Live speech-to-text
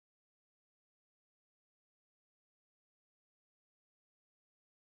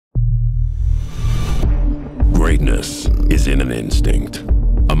is in an instinct.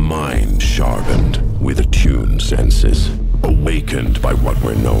 A mind sharpened with attuned senses. Awakened by what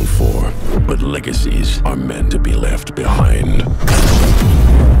we're known for. But legacies are meant to be left behind.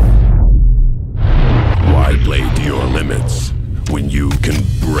 Why play to your limits when you can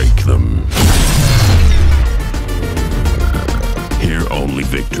break them? Hear only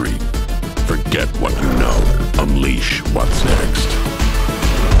victory. Forget what you know. Unleash what's next.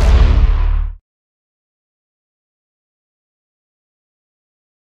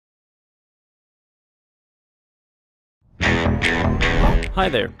 Hi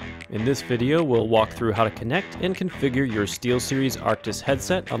there. In this video, we'll walk through how to connect and configure your SteelSeries Arctis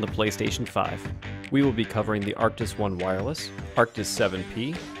headset on the PlayStation 5. We will be covering the Arctis One Wireless, Arctis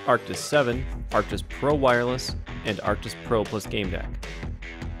 7P, Arctis 7, Arctis Pro Wireless, and Arctis Pro plus Game DAC.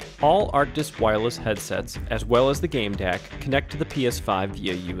 All Arctis wireless headsets, as well as the Game DAC, connect to the PS5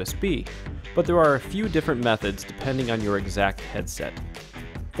 via USB, but there are a few different methods depending on your exact headset.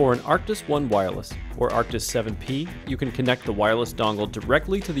 For an Arctis One Wireless, or Arctis 7P, you can connect the wireless dongle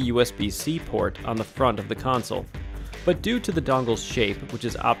directly to the USB-C port on the front of the console. But due to the dongle's shape, which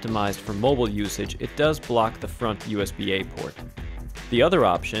is optimized for mobile usage, it does block the front USB-A port. The other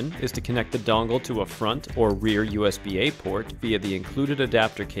option is to connect the dongle to a front or rear USB-A port via the included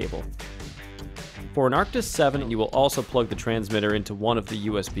adapter cable. For an Arctis 7, you will also plug the transmitter into one of the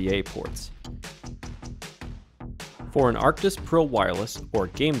USB-A ports. For an Arctis Pro Wireless, or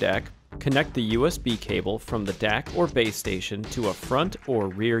Game DAC, connect the USB cable from the DAC or base station to a front or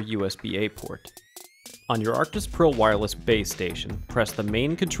rear USB-A port. On your Arctis Pro Wireless base station, press the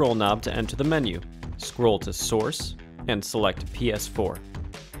main control knob to enter the menu, scroll to Source, and select PS4.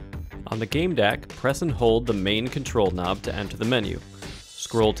 On the Game DAC, press and hold the main control knob to enter the menu,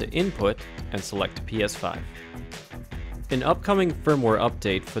 scroll to Input, and select PS5. An upcoming firmware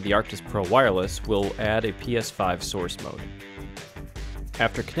update for the Arctis Pro Wireless will add a PS5 source mode.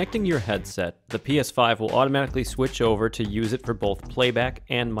 After connecting your headset, the PS5 will automatically switch over to use it for both playback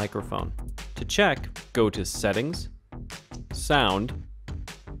and microphone. To check, go to Settings, Sound,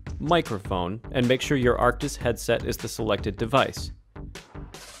 Microphone, and make sure your Arctis headset is the selected device.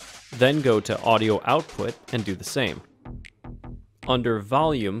 Then go to Audio Output and do the same. Under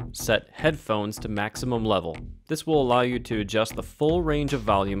Volume, set Headphones to maximum level. This will allow you to adjust the full range of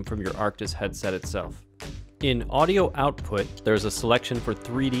volume from your Arctis headset itself. In Audio Output, there's a selection for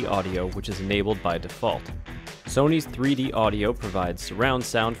 3D audio, which is enabled by default. Sony's 3D audio provides surround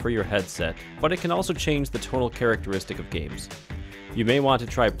sound for your headset, but it can also change the tonal characteristic of games. You may want to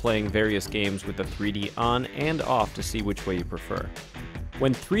try playing various games with the 3D on and off to see which way you prefer.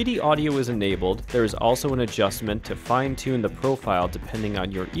 When 3D audio is enabled, there is also an adjustment to fine-tune the profile depending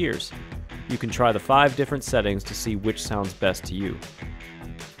on your ears. You can try the 5 different settings to see which sounds best to you.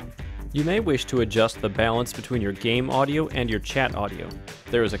 You may wish to adjust the balance between your game audio and your chat audio.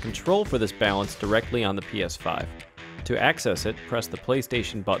 There is a control for this balance directly on the PS5. To access it, press the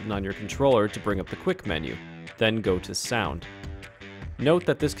PlayStation button on your controller to bring up the quick menu, then go to Sound. Note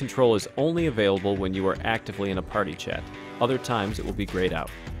that this control is only available when you are actively in a party chat. Other times it will be grayed out.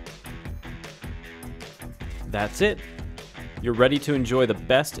 That's it! You're ready to enjoy the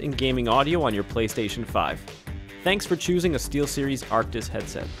best in gaming audio on your PlayStation 5. Thanks for choosing a SteelSeries Arctis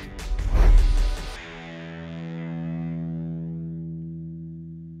headset.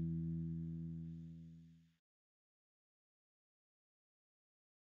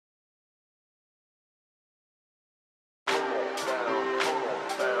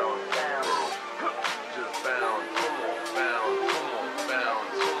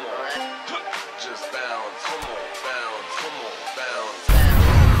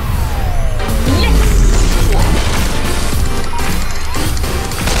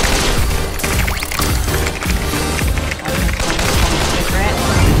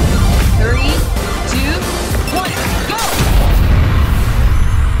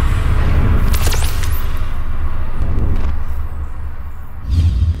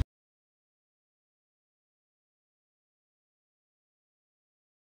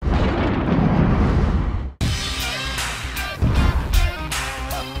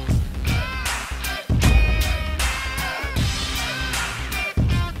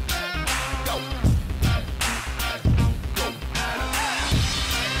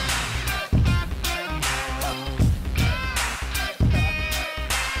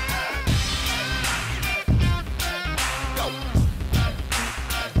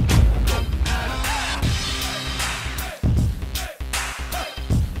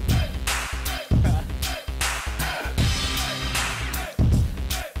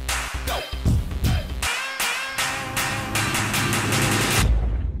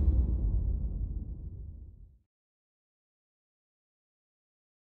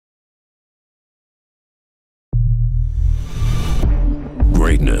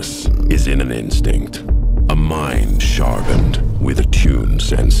 Greatness is in an instinct. A mind sharpened with attuned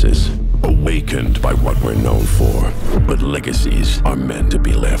senses. Awakened by what we're known for. But legacies are meant to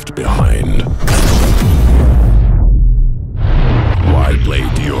be left behind. Why play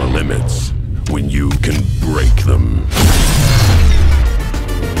to your limits when you can break them?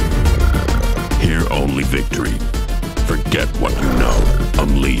 Hear only victory. Forget what you know.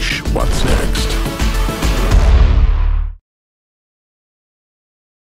 Unleash what's next.